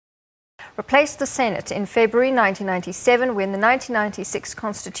replaced the Senate in February 1997 when the 1996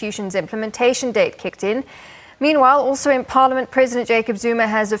 Constitution's implementation date kicked in. Meanwhile, also in Parliament, President Jacob Zuma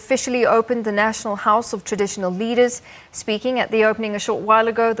has officially opened the National House of Traditional Leaders. Speaking at the opening a short while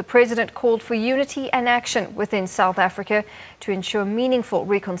ago, the President called for unity and action within South Africa to ensure meaningful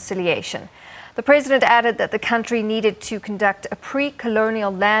reconciliation. The President added that the country needed to conduct a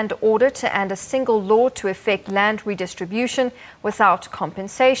pre-colonial land audit and a single law to effect land redistribution without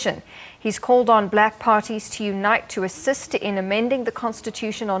compensation. He's called on black parties to unite to assist in amending the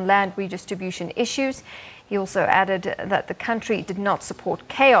Constitution on land redistribution issues. He also added that the country did not support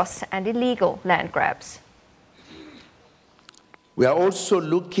chaos and illegal land grabs. We are also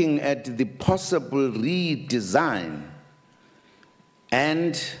looking at the possible redesign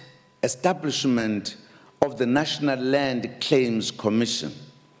and establishment of the National Land Claims Commission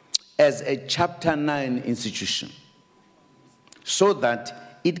as a Chapter 9 institution so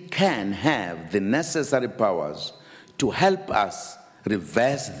that it can have the necessary powers to help us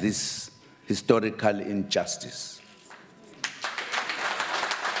reverse this historical injustice.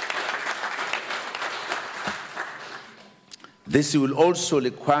 This will also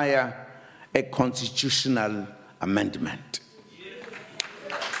require a constitutional amendment.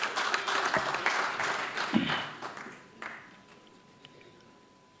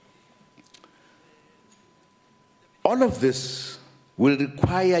 All of this will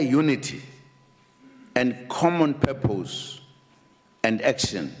require unity and common purpose and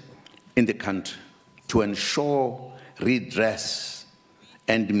action in the country to ensure redress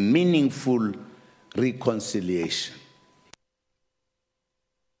and meaningful reconciliation.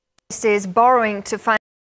 He says borrowing to fund